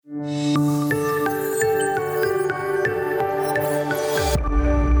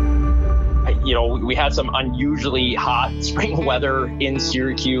we had some unusually hot spring weather in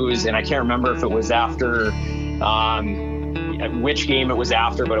Syracuse, and I can't remember if it was after which game it was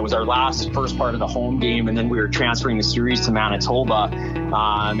after, but it was our first part of the home game, and then we were transferring the series to Manitoba,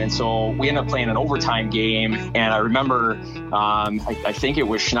 and so we ended up playing an overtime game. And I remember I think it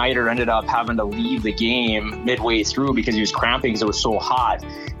was Schneider ended up having to leave the game midway through because he was cramping because it was so hot.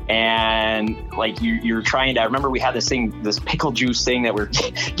 And like you're trying to, I remember we had this pickle juice thing that we're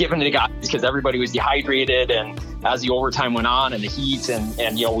giving to the guys because everybody was dehydrated. And as the overtime went on and the heat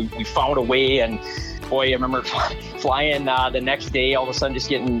and we found a way. And boy, I remember flying the next day, all of a sudden just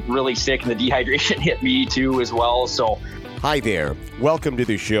getting really sick, and the dehydration hit me too as well. So. Hi there. Welcome to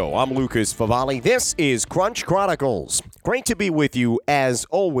the show. I'm Lucas Favali. This is Crunch Chronicles. Great to be with you as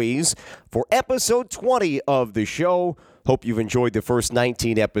always for episode 20 of the show. Hope you've enjoyed the first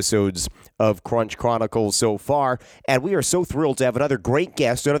 19 episodes of Crunch Chronicles so far. And we are so thrilled to have another great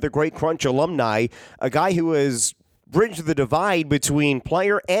guest, another great Crunch alumni, a guy who has bridged the divide between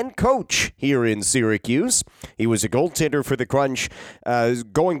player and coach here in Syracuse. He was a goaltender for the Crunch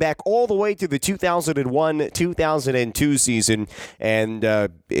going back all the way to the 2001-2002 season. And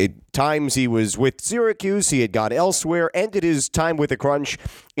at times he was with Syracuse. He had gone elsewhere, ended his time with the Crunch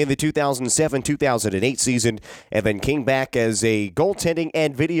in the 2007-2008 season, and then came back as a goaltending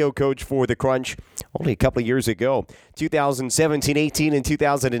and video coach for the Crunch only a couple of years ago, 2017-18 and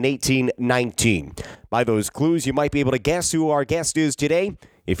 2018-19. By those clues, you might be able to guess who our guest is today.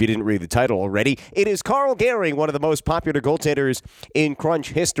 If you didn't read the title already, it is Carl Gehring, one of the most popular goaltenders in Crunch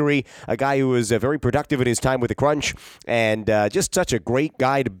history, a guy who was very productive in his time with the Crunch, and just such a great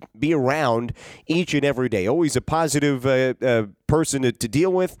guy to be around each and every day. Always a positive person to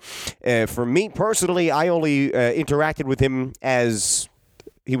deal with. For me personally, I only interacted with him as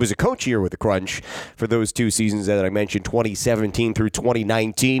he was a coach here with the Crunch for those two seasons that I mentioned, 2017 through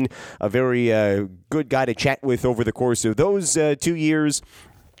 2019. A very good guy to chat with over the course of those 2 years.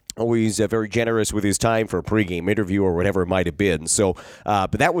 Always very generous with his time for a pregame interview or whatever it might have been. So,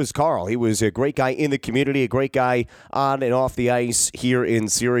 but that was Carl. He was a great guy in the community, a great guy on and off the ice here in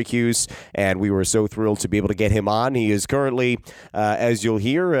Syracuse, and we were so thrilled to be able to get him on. He is currently, as you'll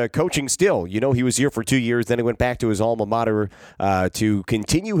hear, coaching still. You know, he was here for 2 years, then he went back to his alma mater to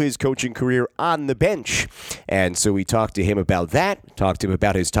continue his coaching career on the bench. And so we talked to him about that, talked to him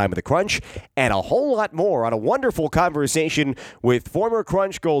about his time at the Crunch, and a whole lot more on a wonderful conversation with former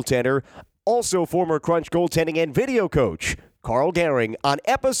Crunch goaltender, also former Crunch goaltending and video coach, Carl Gehring, on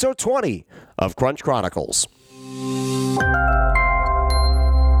episode 20 of Crunch Chronicles.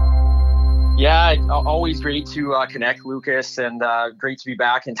 Yeah, always great to connect, Lucas, and great to be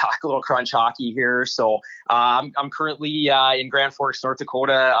back and talk a little Crunch hockey here. So I'm currently in Grand Forks, North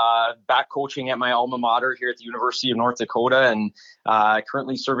Dakota, back coaching at my alma mater here at the University of North Dakota, and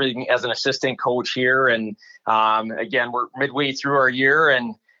currently serving as an assistant coach here. And again, we're midway through our year,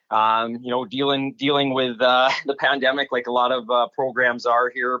 and dealing with the pandemic like a lot of programs are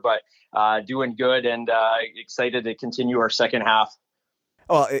here, but doing good and excited to continue our second half.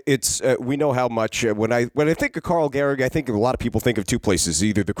 Well, it's we know how much when I think of Carl Gehring, I think a lot of people think of two places,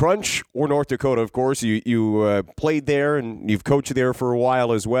 either the Crunch or North Dakota. Of course, you played there and you've coached there for a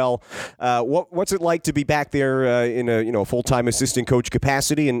while as well. What's it like to be back there in a full-time assistant coach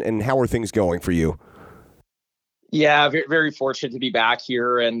capacity, and how are things going for you? Yeah, very, very fortunate to be back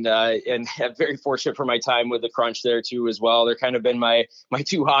here, and very fortunate for my time with the Crunch there too as well. They're kind of been my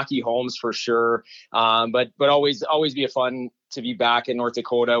two hockey homes for sure. But always be a fun to be back in North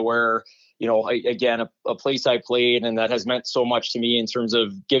Dakota, where again, a place I played and that has meant so much to me in terms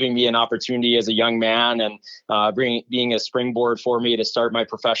of giving me an opportunity as a young man and being a springboard for me to start my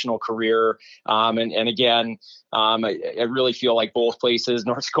professional career. And again, I really feel like both places,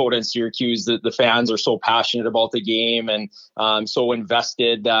 North Dakota and Syracuse, the fans are so passionate about the game and so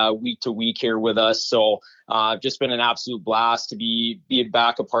invested week to week here with us. So just been an absolute blast to be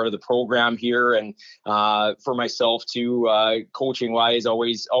back a part of the program here, and for myself too, coaching wise,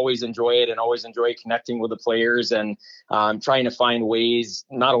 always enjoy it and always enjoy connecting with the players and trying to find ways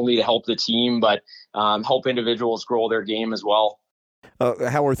not only to help the team but help individuals grow their game as well.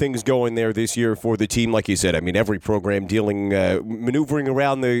 How are things going there this year for the team? Like you said, I mean, every program maneuvering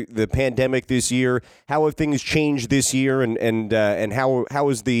around the pandemic this year. How have things changed this year, and how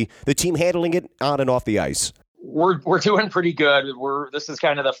is the team handling it on and off the ice? We're doing pretty good. This is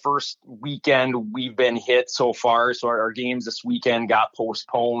kind of the first weekend we've been hit so far. So our games this weekend got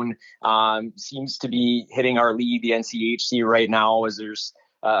postponed. Seems to be hitting our lead, the NCHC, right now, as there's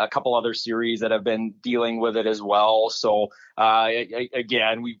a couple other series that have been dealing with it as well. So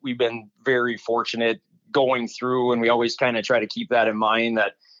again, we've been very fortunate going through, and we always kind of try to keep that in mind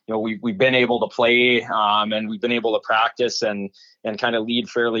that we've been able to play, and we've been able to practice and kind of lead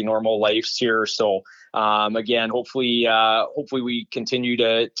fairly normal lives here. So again, hopefully we continue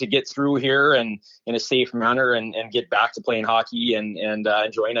to get through here and in a safe manner and get back to playing hockey and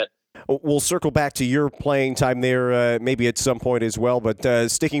enjoying it. We'll circle back to your playing time there maybe at some point as well,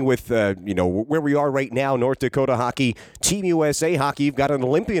 but sticking with where we are right now, North Dakota hockey, Team USA hockey, you've got an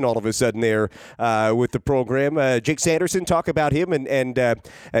Olympian all of a sudden there with the program. Jake Sanderson, talk about him,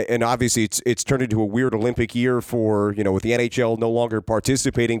 and obviously it's turned into a weird Olympic year for with the NHL no longer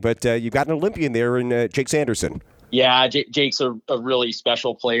participating, but you've got an Olympian there in Jake Sanderson. Yeah, Jake's a really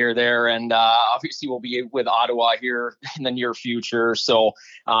special player there, and obviously will be with Ottawa here in the near future. So,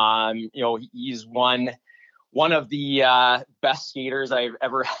 he's one of the best skaters I've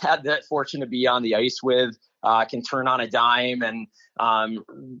ever had the fortune to be on the ice with. Can turn on a dime, and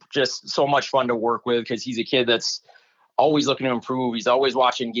just so much fun to work with because he's a kid that's always looking to improve. He's always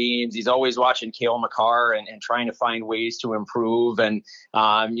watching games. He's always watching Cale Makar and trying to find ways to improve. And,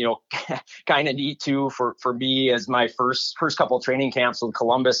 kind of neat too for me as my first couple of training camps in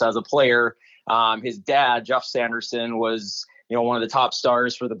Columbus as a player. His dad, Jeff Sanderson, was, one of the top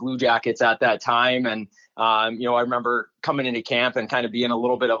stars for the Blue Jackets at that time. And, I remember coming into camp and kind of being a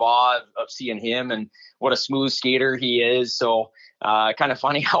little bit of awe of seeing him and what a smooth skater he is. So kind of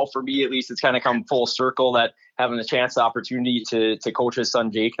funny how, for me at least, it's kind of come full circle that having the opportunity to coach his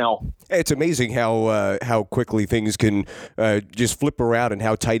son Jake now. It's amazing how quickly things can just flip around and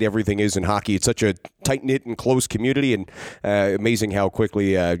how tight everything is in hockey. It's such a tight-knit and close community, and amazing how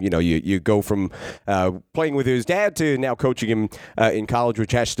quickly you go from playing with his dad to now coaching him in college,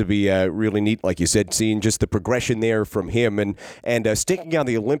 which has to be really neat, like you said, seeing just the progression there from him. And sticking on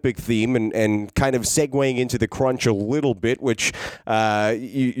the Olympic theme and kind of segueing into the crunch a little bit, which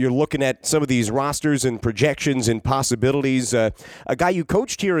you're looking at some of these rosters and projections and possibilities. A guy you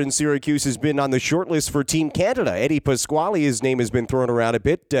coached here in Syracuse has been on the short list for Team Canada. Eddie Pasquale, his name has been thrown around a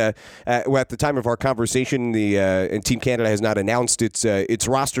bit. At the time of our conversation, and Team Canada has not announced its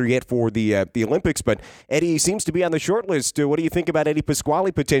roster yet for the Olympics, but Eddie seems to be on the short list. What do you think about Eddie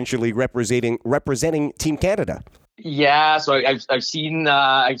Pasquale potentially representing Team Canada? Yeah, so I've seen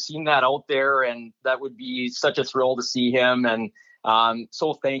that out there, and that would be such a thrill to see him. And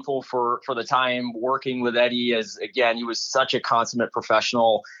so thankful for the time working with Eddie, as again, he was such a consummate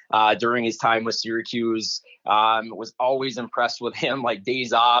professional during his time with Syracuse. Was always impressed with him, like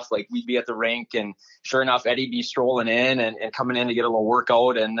days off, like we'd be at the rink and sure enough, Eddie'd be strolling in and coming in to get a little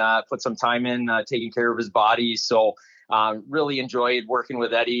workout and put some time in taking care of his body. So really enjoyed working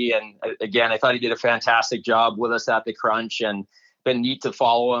with Eddie. And again, I thought he did a fantastic job with us at the Crunch, and been neat to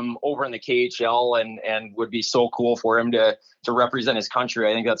follow him over in the KHL, and would be so cool for him to represent his country.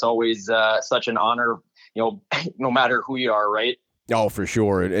 I think that's always such an honor, no matter who you are, right? Oh, for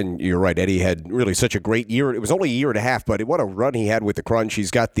sure. And you're right. Eddie had really such a great year. It was only a year and a half, but what a run he had with the Crunch.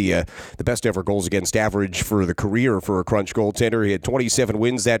 He's got the best ever goals against average for the career for a Crunch goaltender. He had 27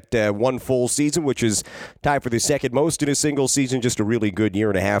 wins that one full season, which is tied for the second most in a single season. Just a really good year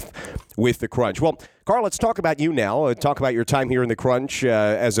and a half with the Crunch. Well, Carl, let's talk about you now. Talk about your time here in the Crunch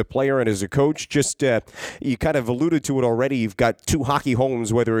as a player and as a coach. Just you kind of alluded to it already. You've got two hockey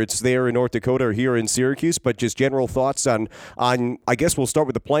homes, whether it's there in North Dakota or here in Syracuse, but just general thoughts on I guess we'll start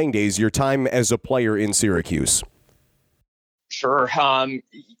with the playing days, your time as a player in Syracuse. Sure.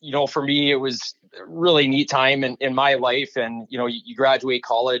 For me, it was a really neat time in my life. And, you graduate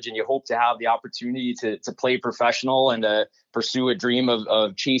college and you hope to have the opportunity to play professional and to pursue a dream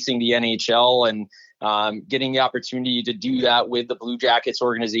of chasing the NHL, and getting the opportunity to do that with the Blue Jackets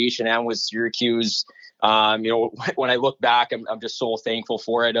organization and with Syracuse. When I look back, I'm just so thankful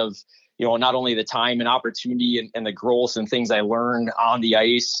for it, of, not only the time and opportunity and the growth and things I learned on the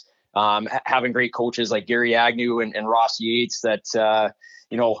ice, having great coaches like Gary Agnew and Ross Yates that,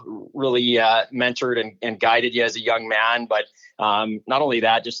 really mentored and guided you as a young man. But not only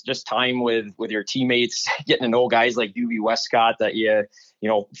that, just time with your teammates, getting to know guys like Doobie Westcott that you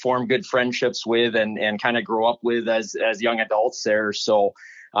form good friendships with and kind of grow up with as young adults there. So,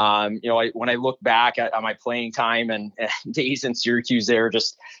 when I look back at my playing time and days in Syracuse there,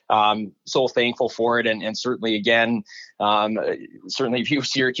 just so thankful for it. And certainly, again, certainly view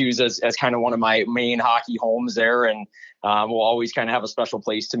Syracuse as kind of one of my main hockey homes there. And will always kind of have a special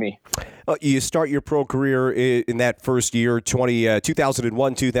place to me. You start your pro career in that first year,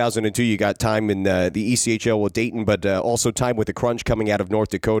 2001, 2002. You got time in the ECHL with Dayton, but also time with the Crunch coming out of North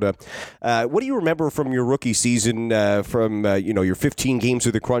Dakota. What do you remember from your rookie season, from your 15 games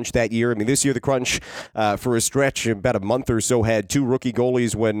with the Crunch that year? I mean, this year the Crunch, for a stretch, about a month or so, had two rookie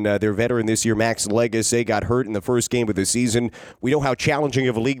goalies when their veteran this year, Max Legace, got hurt in the first game of the season. We know how challenging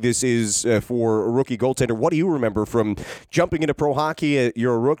of a league this is for a rookie goaltender. What do you remember from jumping into pro hockey?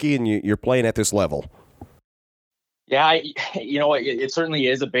 You're a rookie and you're playing at this level. Yeah, it certainly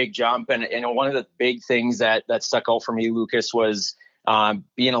is a big jump. And one of the big things that stuck out for me, Lucas, was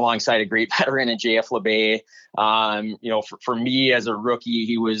being alongside a great veteran in JF LeBay. For me as a rookie,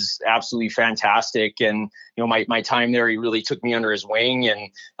 he was absolutely fantastic. And, my time there, he really took me under his wing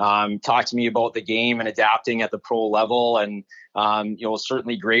and talked to me about the game and adapting at the pro level. And,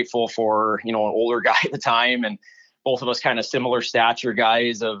 certainly grateful for, an older guy at the time. And both of us kind of similar stature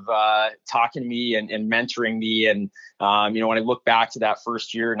guys of talking to me and mentoring me. And, when I look back to that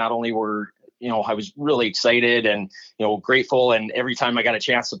first year, not only were, I was really excited and, grateful. And every time I got a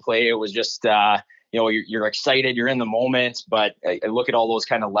chance to play, it was just, you're excited, you're in the moment. But I look at all those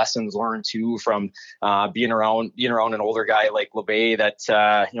kind of lessons learned too from being around an older guy like LeBay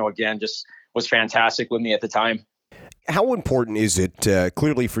that, again, just was fantastic with me at the time. How important is it,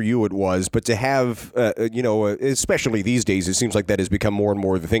 clearly for you it was, but to have, especially these days, it seems like that has become more and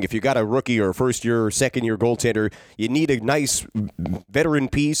more the thing. If you got a rookie or a first-year or second-year goaltender, you need a nice veteran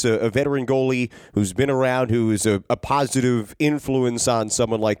piece, a veteran goalie who's been around, who is a positive influence on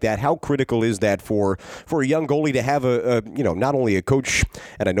someone like that. How critical is that for a young goalie to have not only a coach,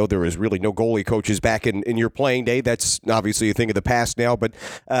 and I know there is really no goalie coaches back in your playing day, that's obviously a thing of the past now, but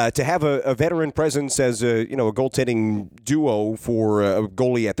to have a veteran presence as a goaltending duo for a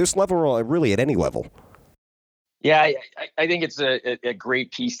goalie at this level or really at any level? Yeah, I think it's a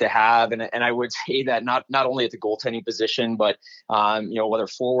great piece to have. And I would say that not only at the goaltending position, but, whether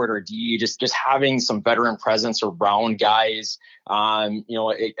forward or D, just having some veteran presence around guys.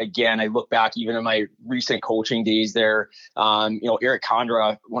 Again, I look back even in my recent coaching days there, Eric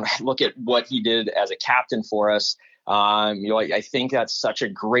Condra, when I look at what he did as a captain for us, I think that's such a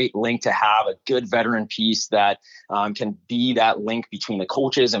great link to have, a good veteran piece that can be that link between the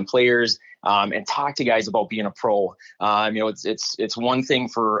coaches and players and talk to guys about being a pro. It's one thing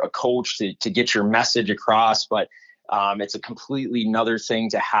for a coach to get your message across, but it's a completely another thing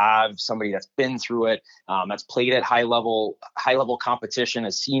to have somebody that's been through it, that's played at high level competition,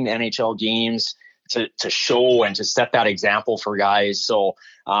 has seen NHL games, to show and to set that example for guys. So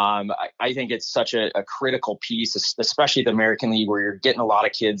I think it's such a critical piece, especially the American League, where you're getting a lot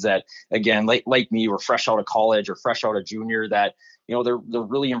of kids that, again, like me, were fresh out of college or fresh out of junior, that they're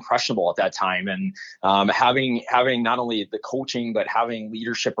really impressionable at that time. And having not only the coaching, but having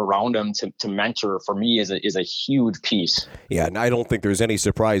leadership around them to mentor, for me, is a huge piece. Yeah, and I don't think there's any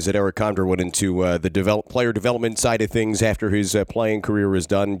surprise that Eric Condra went into the player development side of things after his playing career is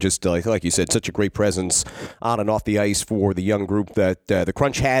done. Just like you said, such a great presence on and off the ice for the young group that the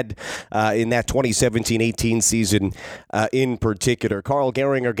Crunch had in that 2017-18 season in particular. Carl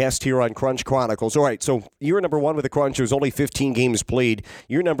Gehring, our guest here on Crunch Chronicles. All right, so year number one with the Crunch, there was only 15 games played.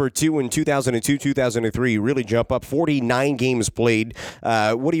 Year number two in 2002, 2003, you really jump up, 49 games played.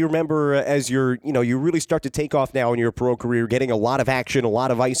 What do you remember as you really start to take off now in your pro career, getting a lot of action, a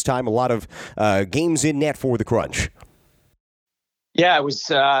lot of ice time, a lot of games in net for the Crunch? Yeah, it was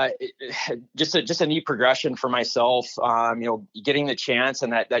just a neat progression for myself. Getting the chance,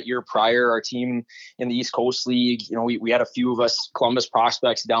 and that year prior, our team in the East Coast League, we had a few of us Columbus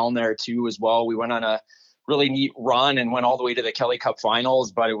prospects down there too as well. We went on a really neat run and went all the way to the Kelly Cup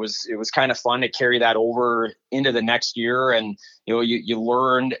finals, but it was kind of fun to carry that over into the next year. And you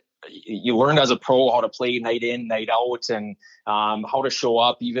learned as a pro how to play night in, night out, and how to show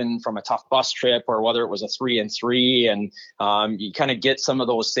up even from a tough bus trip, or whether it was a 3-3, and you kind of get some of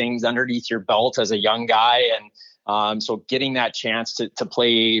those things underneath your belt as a young guy. And so getting that chance to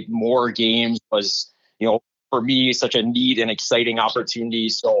play more games was, for me, such a neat and exciting opportunity.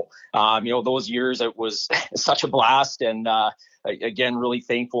 So, those years, it was such a blast. And again, really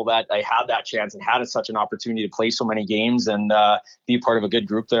thankful that I had that chance and had such an opportunity to play so many games and be part of a good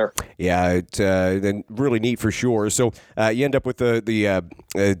group there. Yeah, it's really neat for sure. So you end up with the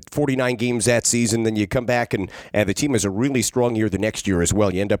 49 games that season, then you come back and the team has a really strong year the next year as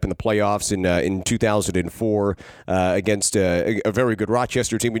well. You end up in the playoffs in 2004 against a very good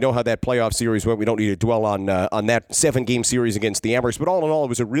Rochester team. We know how that playoff series went. We don't need to dwell on that 7-game series against the Amherst, but all in all, it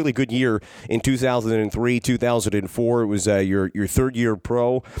was a really good year in 2003, 2004. It was your your third year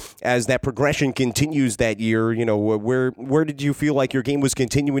pro. As that progression continues that year, where did you feel like your game was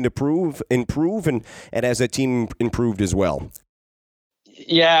continuing to improve, and as that team improved as well?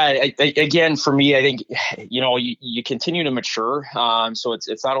 Yeah, again, for me, I think, you continue to mature. So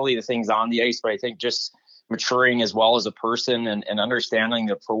it's not only the things on the ice, but I think just maturing as well as a person and understanding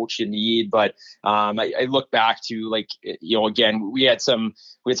the approach you need. But I look back to, again, we had some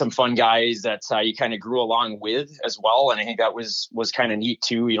fun guys that you kind of grew along with as well. And I think that was kind of neat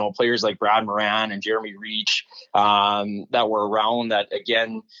too. Players like Brad Moran and Jeremy Reach that were around that,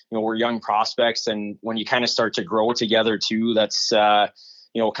 again, were young prospects. And when you kind of start to grow together too, that's,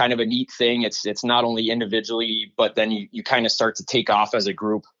 kind of a neat thing. It's not only individually, but then you kind of start to take off as a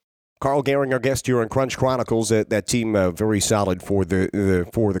group. Carl Gehring, our guest here on Crunch Chronicles. That team very solid for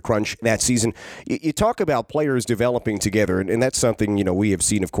the Crunch that season. You talk about players developing together, and that's something we have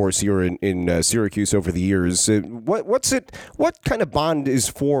seen, of course, here in Syracuse over the years. What kind of bond is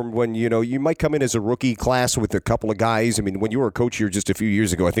formed when you might come in as a rookie class with a couple of guys? I mean, when you were a coach here just a few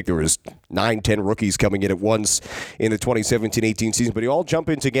years ago, I think there was 9-10 rookies coming in at once in the 2017-18 season. But you all jump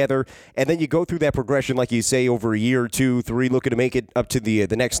in together, and then you go through that progression, like you say, over a year, 2, 3, looking to make it up to the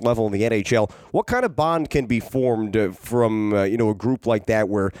next level in the NHL. What kind of bond can be formed from a group like that,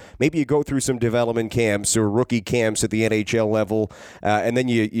 where maybe you go through some development camps or rookie camps at the NHL level, and then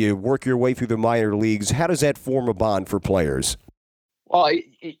you work your way through the minor leagues? How does that form a bond for players? Well,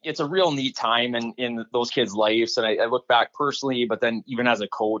 it's a real neat time in those kids' lives. And I look back personally, but then even as a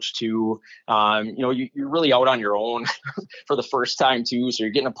coach too, you're really out on your own for the first time too. So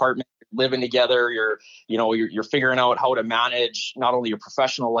you're getting an apartment, living together, you're figuring out how to manage not only your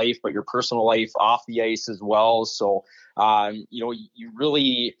professional life, but your personal life off the ice as well. So, you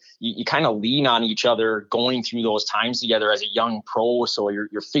really kind of lean on each other going through those times together as a young pro. So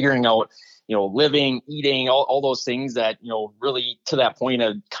you're figuring out, living, eating, all those things that, really to that point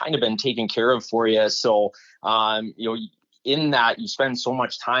have kind of been taken care of for you. So, in that you spend so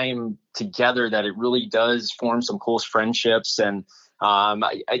much time together that it really does form some close friendships. And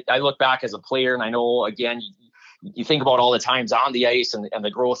I look back as a player, and I know, again, you think about all the times on the ice and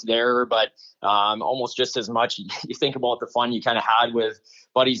the growth there, but almost just as much you think about the fun you kind of had with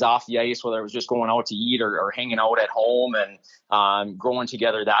buddies off the ice, whether it was just going out to eat or hanging out at home, and growing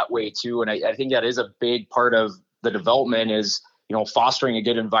together that way too. And I think that is a big part of the development is, fostering a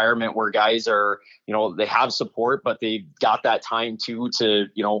good environment where guys are, they have support, but they've got that time too to,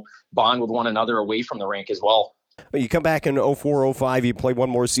 bond with one another away from the rink as well. You come back in 04-05, you play one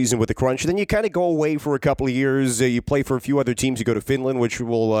more season with the Crunch, then you kind of go away for a couple of years. You play for a few other teams. You go to Finland, which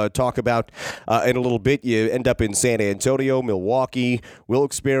we'll talk about in a little bit. You end up in San Antonio, Milwaukee,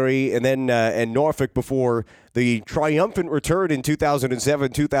 Wilkes-Barre, and then and Norfolk before the triumphant return in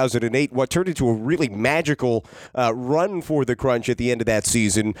 2007-2008, what turned into a really magical run for the Crunch at the end of that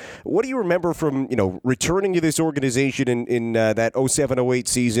season. What do you remember from returning to this organization in that 07-08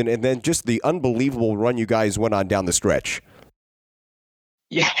 season, and then just the unbelievable run you guys went on down the stretch?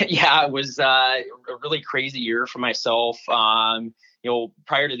 Yeah, it was a really crazy year for myself.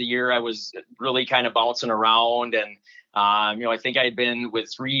 Prior to the year, I was really kind of bouncing around, and I think I had been with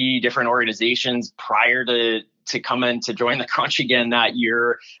 3 different organizations prior to coming to join the Crunch again that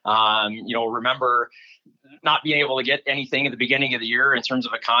year. Remember not being able to get anything at the beginning of the year in terms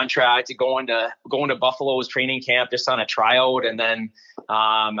of a contract, going to Buffalo's training camp just on a tryout, and then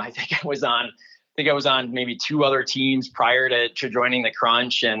I think I was on maybe 2 other teams prior to joining the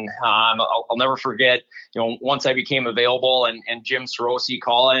Crunch. And I'll never forget, once I became available and Jim Sorosi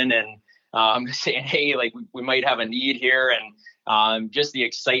calling and saying, hey, like we might have a need here. And just the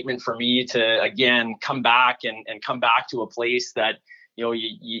excitement for me to, again, come back and come back to a place that,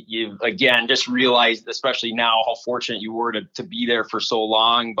 you again, just realized, especially now, how fortunate you were to be there for so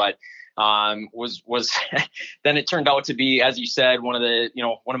long. But was then it turned out to be, as you said, one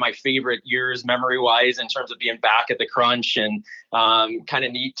of my favorite years memory wise in terms of being back at the Crunch. And kind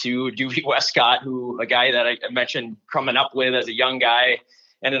of neat too, Dewey Westcott, a guy that I mentioned coming up with as a young guy,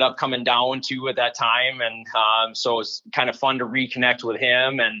 ended up coming down to at that time. And so it was kind of fun to reconnect with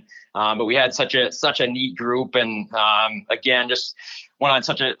him. And but we had such a neat group, and again, just went on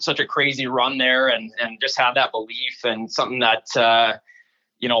such a crazy run there, and just had that belief, and something that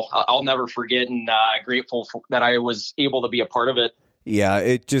I'll never forget, and grateful that I was able to be a part of it.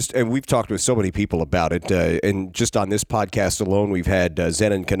 Yeah, and we've talked with so many people about it, and just on this podcast alone, we've had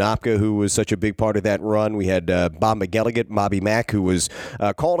Zenon Konopka, who was such a big part of that run. We had Bob McElligott, Bobby Mack, who was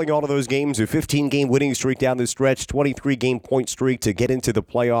calling all of those games, a 15-game winning streak down the stretch, 23-game point streak to get into the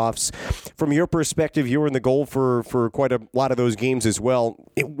playoffs. From your perspective, you were in the goal for quite a lot of those games as well.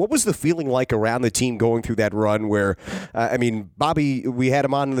 What was the feeling like around the team going through that run where, Bobby, we had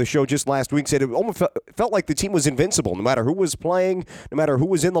him on the show just last week, said it almost felt like the team was invincible, no matter who was playing, no matter who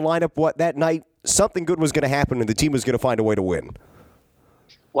was in the lineup that night, something good was going to happen and the team was going to find a way to win.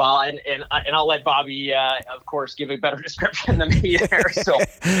 Well, and I'll let Bobby, of course, give a better description than me there. So,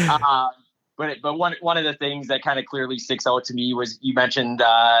 but one of the things that kind of clearly sticks out to me was you mentioned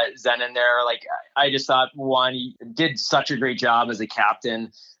Zenon there. Like, I just thought, one, he did such a great job as a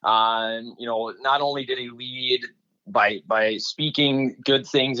captain. Not only did he lead by speaking good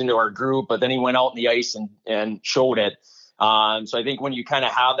things into our group, but then he went out on the ice and showed it. So I think when you kind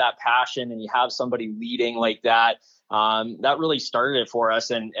of have that passion and you have somebody leading like that, that really started it for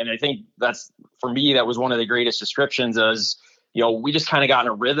us. And I think for me, that was one of the greatest descriptions is, we just kind of got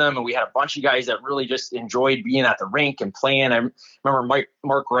in a rhythm and we had a bunch of guys that really just enjoyed being at the rink and playing. I remember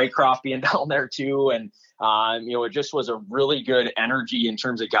Mark Rycroft being down there too. And, it just was a really good energy in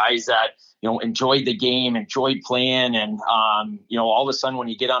terms of guys that, enjoyed the game, enjoyed playing. And, all of a sudden when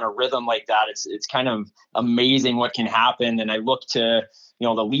you get on a rhythm like that, it's kind of amazing what can happen. And I look to,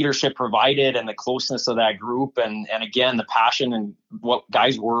 the leadership provided and the closeness of that group. And again, the passion and what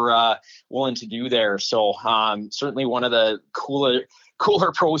guys were willing to do there. So certainly one of the cooler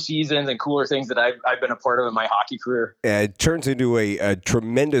pro seasons and cooler things that I've been a part of in my hockey career. It turns into a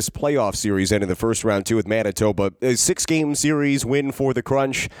tremendous playoff series and in the first round too with Manitoba. A 6-game series win for the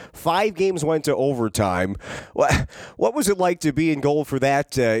Crunch. 5 games went to overtime. What was it like to be in goal for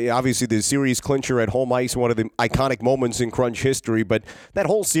that? Obviously the series clincher at home ice, one of the iconic moments in Crunch history, but that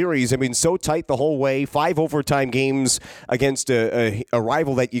whole series, so tight the whole way, 5 overtime games against a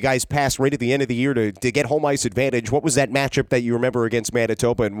rival that you guys passed right at the end of the year to get home ice advantage. What was that matchup that you remember against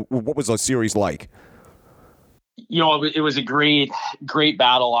Manitoba, and what was the series like? It was a great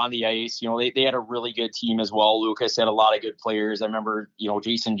battle on the ice. They had a really good team as well. Lucas had a lot of good players. I remember,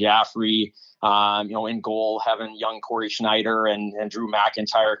 Jason Jaffrey, in goal, having young Corey Schneider and Drew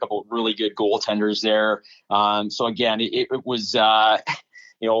McIntyre, a couple of really good goaltenders there. So again, it was,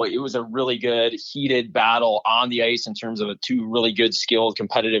 it was a really good heated battle on the ice in terms of 2 really good skilled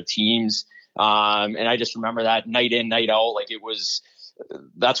competitive teams. And I just remember that night in, night out, like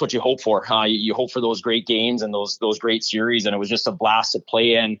that's what you hope for. You hope for those great games and those great series. And it was just a blast to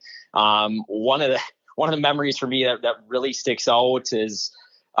play in. One of the memories for me that really sticks out is,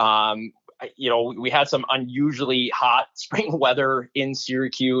 we had some unusually hot spring weather in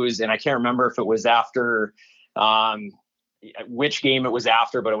Syracuse, and I can't remember if it was after, which game it was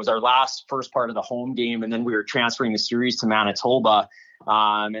after, but it was our first part of the home game. And then we were transferring the series to Manitoba.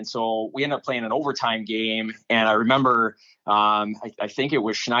 And so we ended up playing an overtime game. And I remember, I think it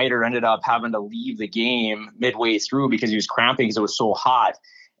was Schneider ended up having to leave the game midway through because he was cramping because it was so hot.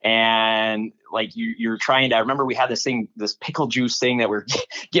 And like you're trying to, I remember we had this pickle juice thing that we're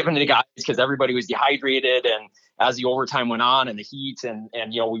giving to the guys because everybody was dehydrated. And as the overtime went on and the heat and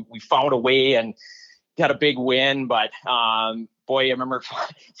we found a way and got a big win. But, boy, I remember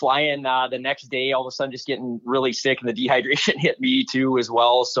flying the next day, all of a sudden just getting really sick, and the dehydration hit me too as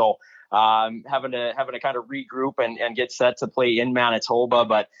well. So having to kind of regroup and get set to play in Manitoba.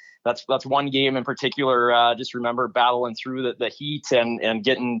 But that's one game in particular. Just remember battling through the heat and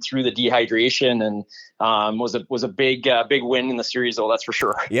getting through the dehydration, and was a big win in the series, though, that's for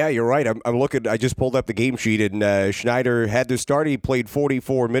sure. Yeah, you're right. I'm looking. I just pulled up the game sheet, and Schneider had to start. He played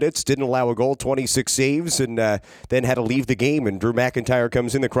 44 minutes, didn't allow a goal, 26 saves, and then had to leave the game. And Drew McIntyre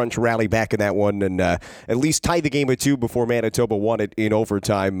comes in the Crunch rally back in that one, and at least tied the game at 2 before Manitoba won it in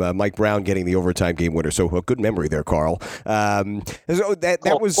overtime. Mike Brown getting the overtime game winner. So a good memory there, Carl. So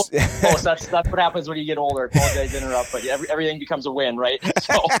that was. Oh, so that's what happens when you get older. I apologize to interrupt, but everything becomes a win, right?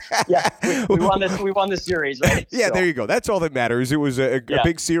 So yeah, we won this series, right? Yeah, so. There you go. That's all that matters. It was a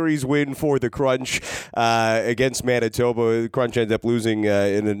big series win for the Crunch against Manitoba. The Crunch ended up losing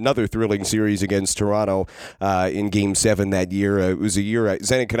in another thrilling series against Toronto in Game 7 that year. It was a year.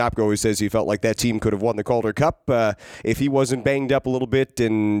 Zenon Konopka always says he felt like that team could have won the Calder Cup if he wasn't banged up a little bit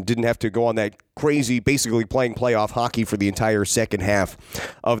and didn't have to go on that crazy, basically playing playoff hockey for the entire second half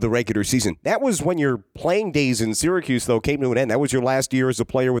of the regular season. That was when your playing days in Syracuse, though, came to an end. That was your last year as a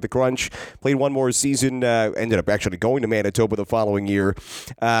player with the Crunch. Played one more season, ended up actually going to Manitoba the following year.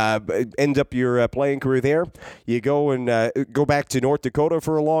 End up your playing career there. You go and go back to North Dakota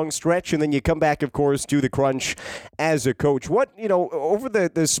for a long stretch, and then you come back, of course, to the Crunch as a coach. What, over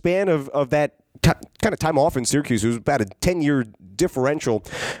the span of that kind of time off in Syracuse, it was about a 10-year differential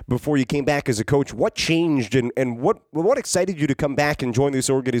before you came back as a coach. What changed, and what excited you to come back and join this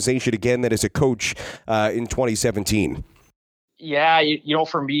organization again that as a coach in 2017? Yeah,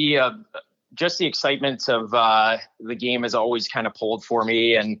 for me, just the excitement of the game has always kind of pulled for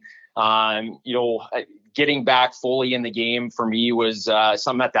me. And, getting back fully in the game for me was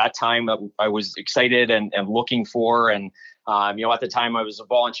something at that time that I was excited and looking for. And, at the time I was a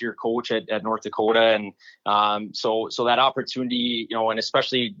volunteer coach at North Dakota. And so that opportunity, and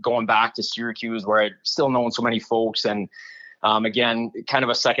especially going back to Syracuse where I'd still known so many folks, and again, kind of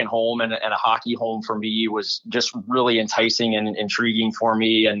a second home and a hockey home for me was just really enticing and intriguing for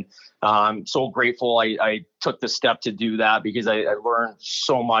me. And so grateful I took the step to do that, because I learned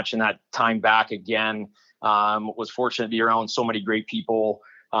so much in that time back again. Was fortunate to be around so many great people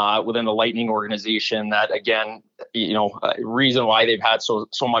within the Lightning organization that, again, reason why they've had so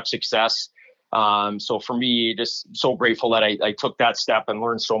much success. So for me, just so grateful that I took that step and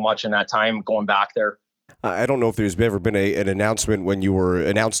learned so much in that time going back there. I don't know if there's ever been an announcement when you were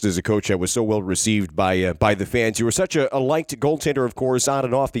announced as a coach that was so well received by the fans. You were such a liked goaltender, of course, on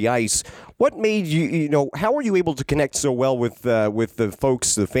and off the ice. What made you, how were you able to connect so well with the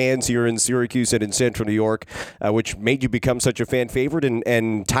folks, the fans here in Syracuse and in Central New York, which made you become such a fan favorite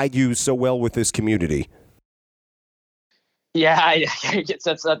and tied you so well with this community? Yeah,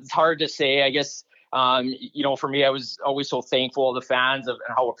 that's hard to say, I guess. For me, I was always so thankful of the fans and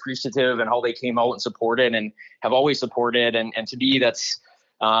how appreciative and how they came out and supported and have always supported. And to me, that's,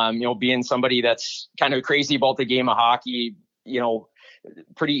 being somebody that's kind of crazy about the game of hockey,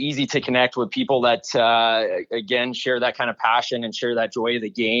 pretty easy to connect with people that, again, share that kind of passion and share that joy of the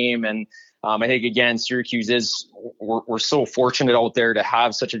game. And I think, again, Syracuse we're so fortunate out there to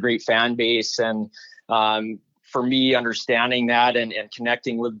have such a great fan base. And, for me, understanding that and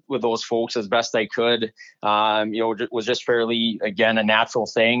connecting with those folks as best I could, was just fairly, again, a natural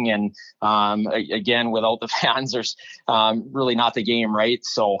thing. And again, without the fans, there's really not the game, right?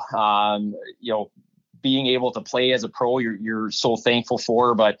 So, being able to play as a pro, you're so thankful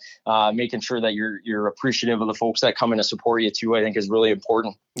for, but making sure that you're appreciative of the folks that come in to support you too, I think is really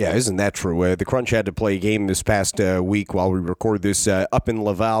important. Yeah, isn't that true? The Crunch had to play a game this past week while we record this up in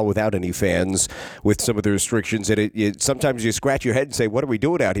Laval without any fans, with some of the restrictions. And sometimes you scratch your head and say, what are we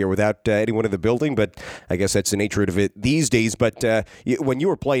doing out here without anyone in the building? But I guess that's the nature of it these days. But when you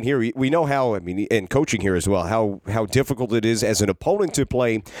were playing here, we know how, and coaching here as well, how difficult it is as an opponent to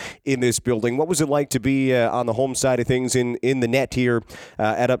play in this building. What was it like to be on the home side of things in the net here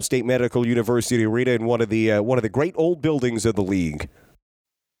at Upstate Medical University Arena in one of the great old buildings of the league?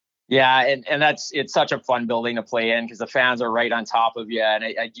 Yeah, and it's such a fun building to play in because the fans are right on top of you. And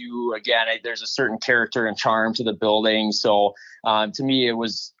I do, again, there's a certain character and charm to the building. So to me, it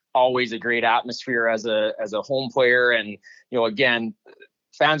was always a great atmosphere as a home player. And, again,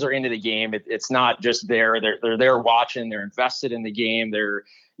 fans are into the game. It's not just there. They're there watching. They're invested in the game. They're,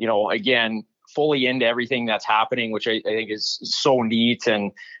 again, fully into everything that's happening, which I think is so neat.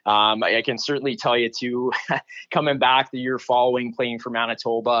 And I can certainly tell you too, coming back the year following playing for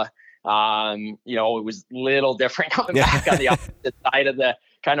Manitoba, it was a little different coming back on the opposite side of the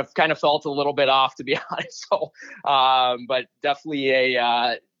kind of felt a little bit off, to be honest. So, but definitely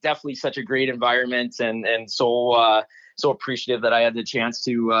such a great environment and so appreciative that I had the chance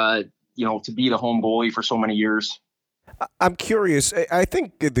to be the home goalie for so many years. I'm curious. I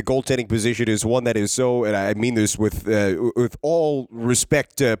think the goaltending position is one that is so, and I mean this with all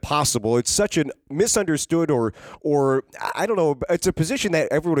respect possible. It's such a misunderstood or I don't know. It's a position that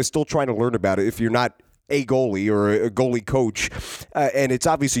everyone is still trying to learn about. If you're not a goalie or a goalie coach, and it's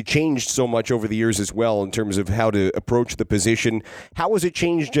obviously changed so much over the years as well in terms of how to approach the position. How has it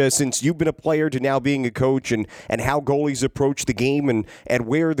changed since you've been a player to now being a coach, and how goalies approach the game and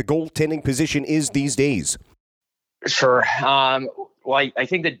where the goaltending position is these days? Sure. Well, I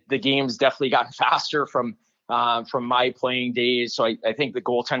think that the game's definitely gotten faster from my playing days. So I think the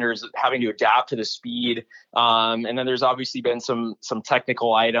goaltender is having to adapt to the speed. And then there's obviously been some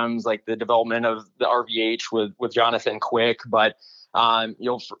technical items like the development of the RVH with Jonathan Quick. But,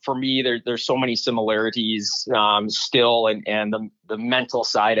 for me, there's so many similarities still. And the mental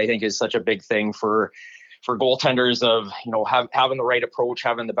side, I think, is such a big thing for for goaltenders of, having the right approach,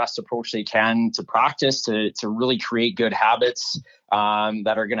 having the best approach they can to practice, to really create good habits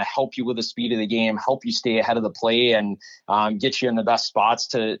that are going to help you with the speed of the game, help you stay ahead of the play, and get you in the best spots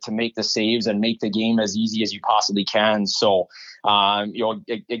to make the saves and make the game as easy as you possibly can. So,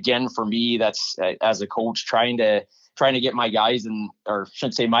 again, for me, that's as a coach trying to get my guys, or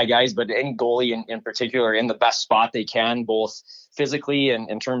shouldn't say my guys, but any goalie in particular, in the best spot they can, both physically and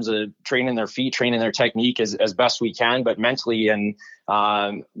in terms of training their feet, training their technique as best we can, but mentally, and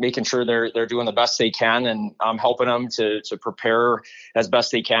making sure they're doing the best they can, and helping them to prepare as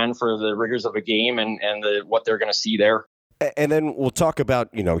best they can for the rigors of a game and what they're going to see there. And then we'll talk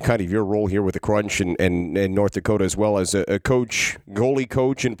about, kind of your role here with the Crunch and North Dakota as well as a coach, goalie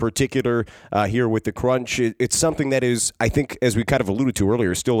coach in particular here with the Crunch. It's something that is, I think, as we kind of alluded to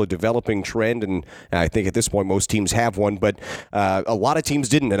earlier, still a developing trend. And I think at this point most teams have one, but a lot of teams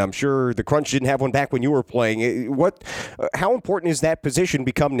didn't. And I'm sure the Crunch didn't have one back when you were playing. How important is that position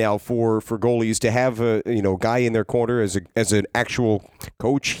become now for goalies to have a guy in their corner as an actual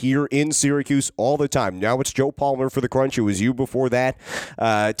coach here in Syracuse all the time? Now it's Joe Palmer for the Crunch. It was you before that.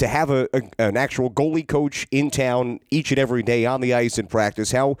 To have an actual goalie coach in town each and every day on the ice in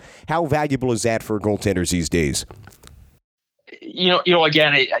practice, how valuable is that for goaltenders these days?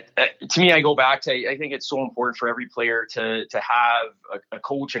 Again, to me, I go back to, I think it's so important for every player to have a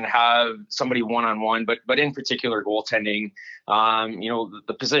coach and have somebody one-on-one, but in particular goaltending.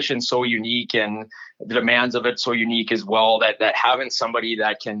 The position's so unique and the demands of it so unique as well, that having somebody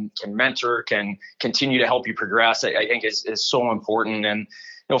that can mentor, can continue to help you progress, I think is so important. And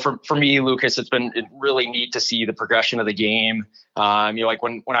for me, Lucas, it's been really neat to see the progression of the game. Like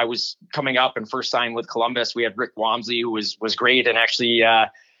when I was coming up and first signed with Columbus, we had Rick Wamsley, who was great, and actually, I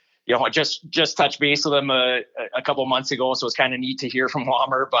just touched base with him a couple months ago, so it's kind of neat to hear from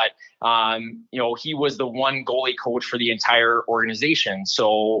Wammer. But he was the one goalie coach for the entire organization.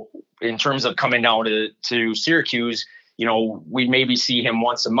 So in terms of coming down to Syracuse, we maybe see him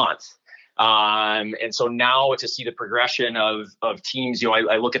once a month. And so now to see the progression of teams,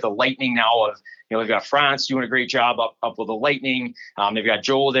 I look at the Lightning now of, they've got France doing a great job up with the Lightning. They've got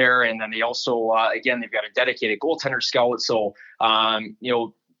Joel there. And then they also, again, they've got a dedicated goaltender scout. So,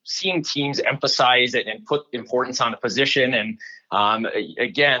 seeing teams emphasize it and put importance on the position. And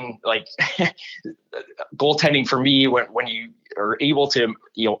again, like goaltending for me, when you are able to,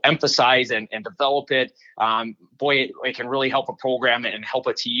 emphasize and develop it, it can really help a program and help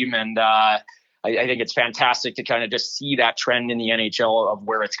a team. And I think it's fantastic to kind of just see that trend in the NHL of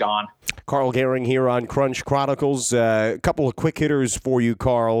where it's gone. Carl Gehring here on Crunch Chronicles. A couple of quick hitters for you,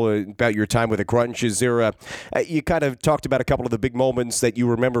 Carl, about your time with the Crunch. Is there you kind of talked about a couple of the big moments that you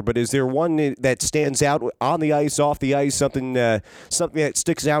remember, but is there one that stands out on the ice, off the ice, something that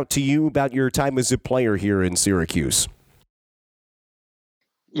sticks out to you about your time as a player here in Syracuse?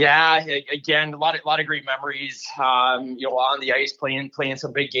 Yeah, again, a lot of great memories. On the ice, playing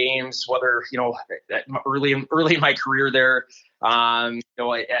some big games. Whether early in my career there,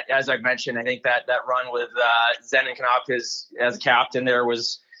 as I've mentioned, I think that run with Zdeno Konopka as captain there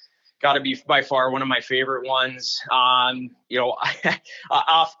was got to be by far one of my favorite ones. Off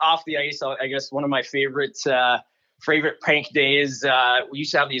the ice, I guess one of my favorite prank days. We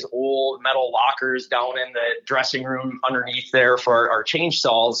used to have these old metal lockers down in the dressing room underneath there for our change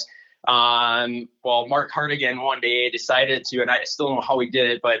stalls. Mark Hartigan one day decided to, and I still don't know how he did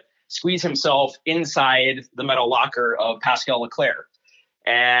it, but squeeze himself inside the metal locker of Pascal Leclerc.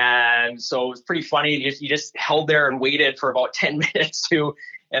 And so it was pretty funny. He just held there and waited for about 10 minutes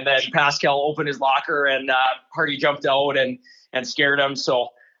and then Pascal opened his locker and Hardy jumped out and scared him. So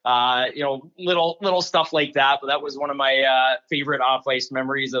little stuff like that, but that was one of my favorite off-ice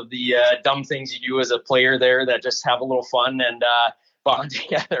memories of the dumb things you do as a player there that just have a little fun and bond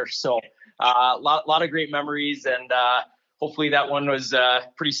together. So a lot of great memories, and hopefully that one was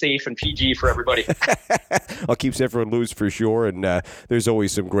pretty safe and PG for everybody. Well, keeps everyone loose for sure, and there's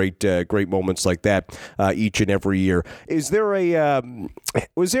always some great moments like that each and every year. Was there an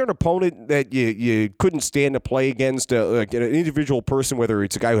opponent that you couldn't stand to play against, like an individual person, whether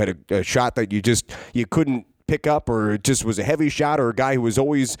it's a guy who had a shot that you couldn't pick up, or it just was a heavy shot, or a guy who was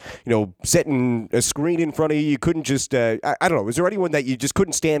always, setting a screen in front of you? You couldn't just, I don't know, was there anyone that you just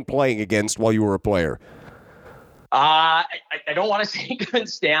couldn't stand playing against while you were a player? I don't want to say couldn't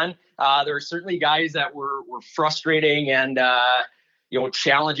stand. There were certainly guys that were frustrating and,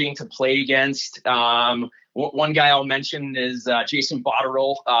 challenging to play against. One guy I'll mention is Jason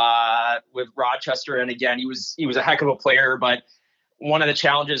Botterill with Rochester. And again, he was a heck of a player, but one of the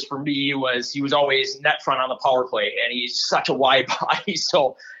challenges for me was he was always net front on the power play, and he's such a wide body.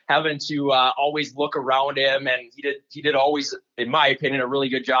 So having to always look around him, and he did always, in my opinion, a really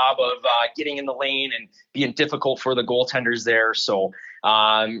good job of getting in the lane and being difficult for the goaltenders there. So,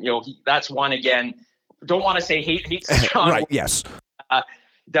 that's one, again, don't want to say hate Sean. Right, yes.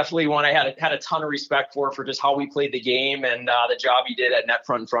 Definitely one I had a ton of respect for just how we played the game and the job he did at net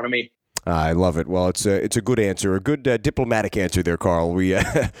front in front of me. I love it. Well, it's a good answer, a good diplomatic answer there, Carl. We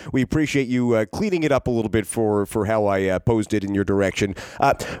we appreciate you cleaning it up a little bit for how I posed it in your direction.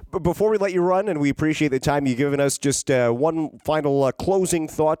 Before we let you run, and we appreciate the time you've given us, just one final closing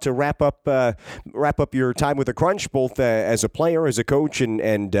thought to wrap up your time with the Crunch, both as a player, as a coach,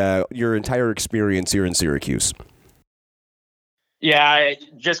 and your entire experience here in Syracuse. Yeah,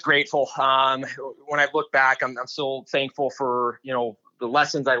 just grateful. When I look back, I'm so thankful for the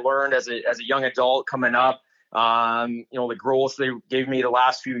lessons I learned as a young adult coming up, the growth they gave me the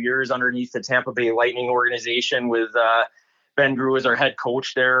last few years underneath the Tampa Bay Lightning organization with Ben Drew as our head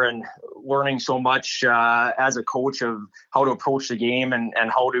coach there, and learning so much as a coach of how to approach the game and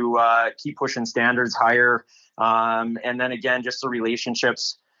how to keep pushing standards higher. And then again, just the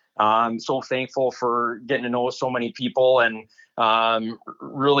relationships. So thankful for getting to know so many people, and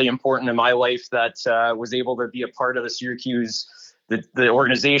really important in my life that was able to be a part of the Syracuse the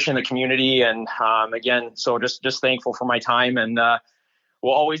organization, the community. And again, so just thankful for my time, and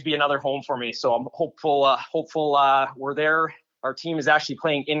will always be another home for me. So I'm hopeful we're there. Our team is actually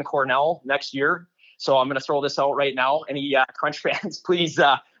playing in Cornell next year. So I'm going to throw this out right now. Any Crunch fans, please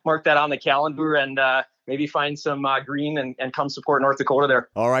mark that on the calendar and maybe find some green and come support North Dakota there.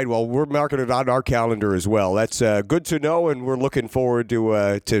 All right. Well, we're marking it on our calendar as well. That's good to know, and we're looking forward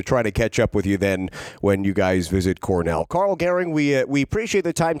to trying to catch up with you then when you guys visit Cornell. Carl Gehring, we appreciate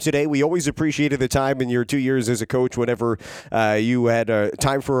the time today. We always appreciated the time in your 2 years as a coach whenever you had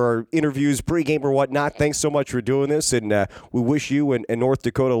time for our interviews, pregame or whatnot. Thanks so much for doing this, and we wish you and North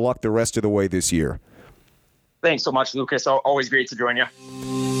Dakota luck the rest of the way this year. Thanks so much, Lucas. Always great to join you.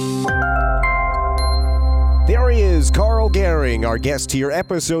 There he is, Carl Gehring, our guest here,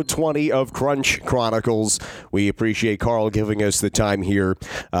 episode 20 of Crunch Chronicles. We appreciate Carl giving us the time here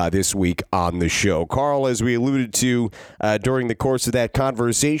this week on the show. Carl, as we alluded to during the course of that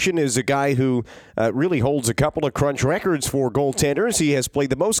conversation, is a guy who really holds a couple of Crunch records for goaltenders. He has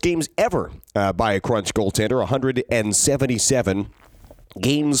played the most games ever by a Crunch goaltender, 177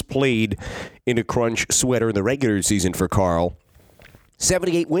 games played in a Crunch sweater in the regular season for Carl.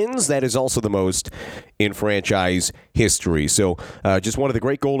 78 wins, that is also the most in franchise history. So just one of the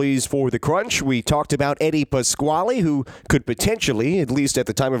great goalies for the Crunch. We talked about Eddie Pasquale, who could potentially, at least at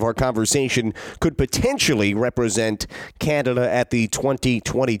the time of our conversation, could potentially represent Canada at the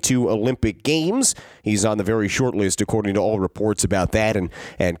 2022 Olympic Games. He's on the very short list, according to all reports about that. And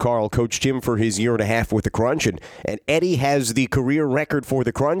Carl coached him for his year and a half with the Crunch. And Eddie has the career record for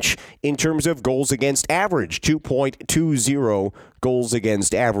the Crunch in terms of goals against average, 2.20 goals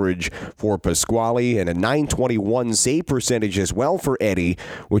against average for Pasquale, and a .921 save percentage as well for Eddie,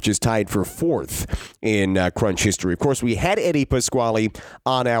 which is tied for fourth in Crunch history. Of course, we had Eddie Pasquale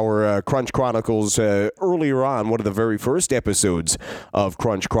on our Crunch Chronicles earlier on. One of the very first episodes of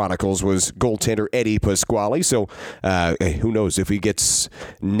Crunch Chronicles was goaltender Eddie Pasquale. So who knows, if he gets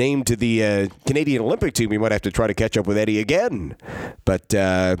named to the Canadian Olympic team, we might have to try to catch up with Eddie again. But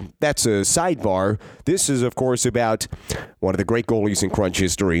that's a sidebar. This is, of course, about one of the great goalies in Crunch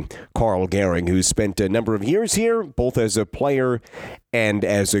history, Carl Gehring, who's spent a number of years here, both as a player and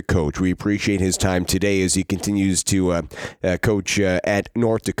as a coach. We appreciate his time today as he continues to coach at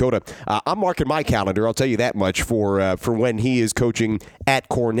North Dakota. I'm marking my calendar, I'll tell you that much, for when he is coaching at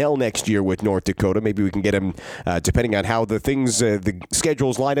Cornell next year with North Dakota. Maybe we can get him, depending on how the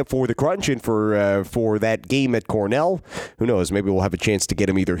schedules line up for the Crunch and for that game at Cornell. Who knows? Maybe we'll have a chance to get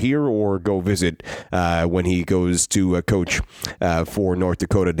him either here or go visit when he goes to coach for North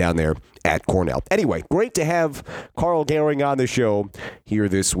Dakota down there at Cornell. Anyway, great to have Carl Gehring on the show here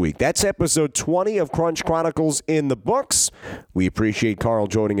this week. That's episode 20 of Crunch Chronicles in the books. We appreciate Carl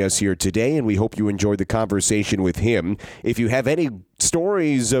joining us here today, and we hope you enjoyed the conversation with him. If you have any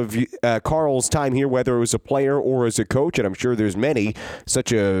stories of Carl's time here, whether it was a player or as a coach, and I'm sure there's many,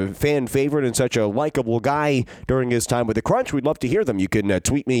 such a fan favorite and such a likable guy during his time with the Crunch, we'd love to hear them. You can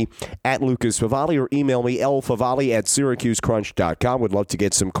tweet me at Lucas Favali or email me lfavali@syracusecrunch.com. Would love to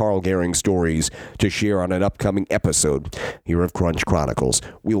get some Carl Gehring stories to share on an upcoming episode here of Crunch Chronicles.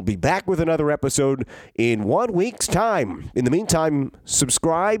 We'll be back with another episode in 1 week's time. In the meantime,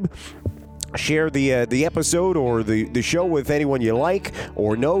 subscribe Share the episode or the show with anyone you like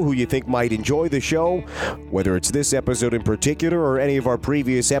or know who you think might enjoy the show, whether it's this episode in particular or any of our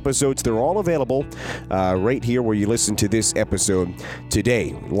previous episodes. They're all available right here where you listen to this episode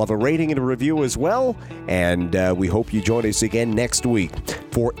today. Love a rating and a review as well, and we hope you join us again next week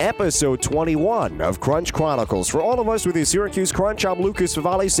for episode 21 of Crunch Chronicles. For all of us with the Syracuse Crunch, I'm Lucas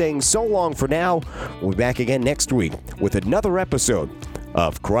Favale saying so long for now. We'll be back again next week with another episode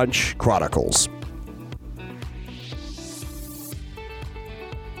of Crunch Chronicles.